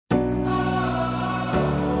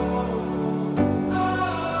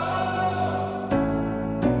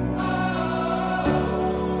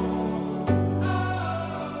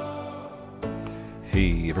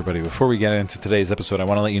everybody. Before we get into today's episode, I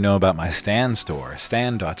want to let you know about my Stan store.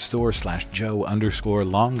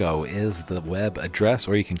 Stan.store/Joe_Longo is the web address,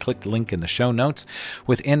 or you can click the link in the show notes.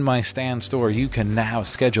 Within my Stan store, you can now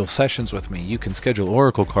schedule sessions with me. You can schedule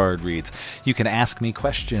oracle card reads. You can ask me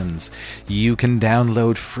questions. You can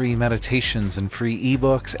download free meditations and free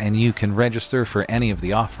ebooks, and you can register for any of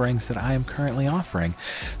the offerings that I am currently offering.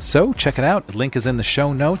 So check it out. The link is in the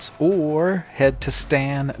show notes, or head to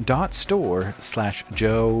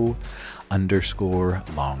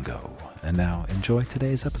stan.store/Joe_Longo. And now enjoy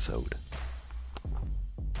today's episode.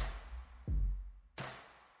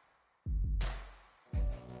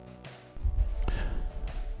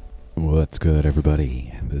 What's good,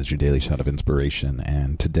 everybody? This is your Daily Shot of Inspiration,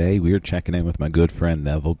 and today we are checking in with my good friend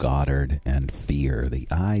Neville Goddard and fear, the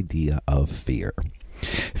idea of fear.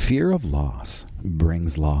 Fear of loss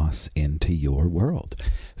brings loss into your world.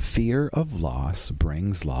 Fear of loss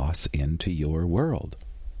brings loss into your world.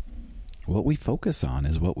 What we focus on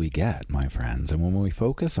is what we get, my friends. And when we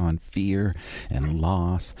focus on fear and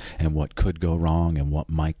loss and what could go wrong and what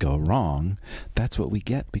might go wrong, that's what we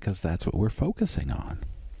get because that's what we're focusing on.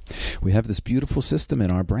 We have this beautiful system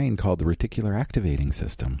in our brain called the reticular activating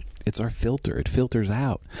system. It's our filter. It filters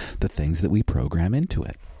out the things that we program into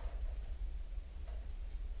it.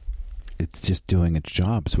 It's just doing its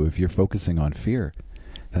job. So if you're focusing on fear,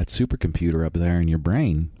 that supercomputer up there in your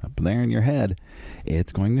brain, up there in your head,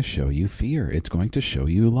 it's going to show you fear. It's going to show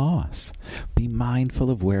you loss. Be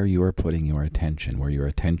mindful of where you are putting your attention. Where your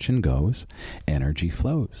attention goes, energy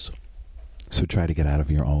flows. So try to get out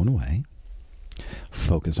of your own way.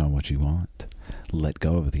 Focus on what you want. Let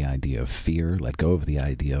go of the idea of fear. Let go of the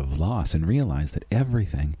idea of loss, and realize that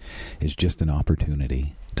everything is just an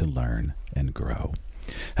opportunity to learn and grow.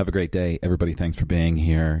 Have a great day, everybody. Thanks for being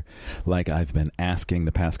here. Like I've been asking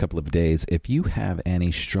the past couple of days, if you have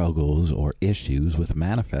any struggles or issues with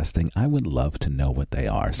manifesting, I would love to know what they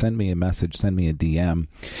are. Send me a message, send me a DM,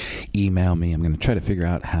 email me. I'm going to try to figure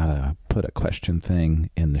out how to put a question thing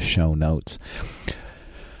in the show notes.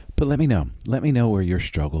 But let me know. Let me know where your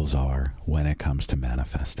struggles are when it comes to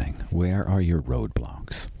manifesting. Where are your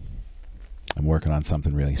roadblocks? I'm working on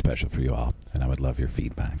something really special for you all, and I would love your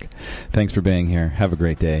feedback. Thanks for being here. Have a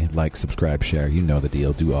great day. Like, subscribe, share. You know the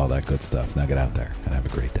deal. Do all that good stuff. Now get out there and have a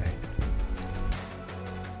great day.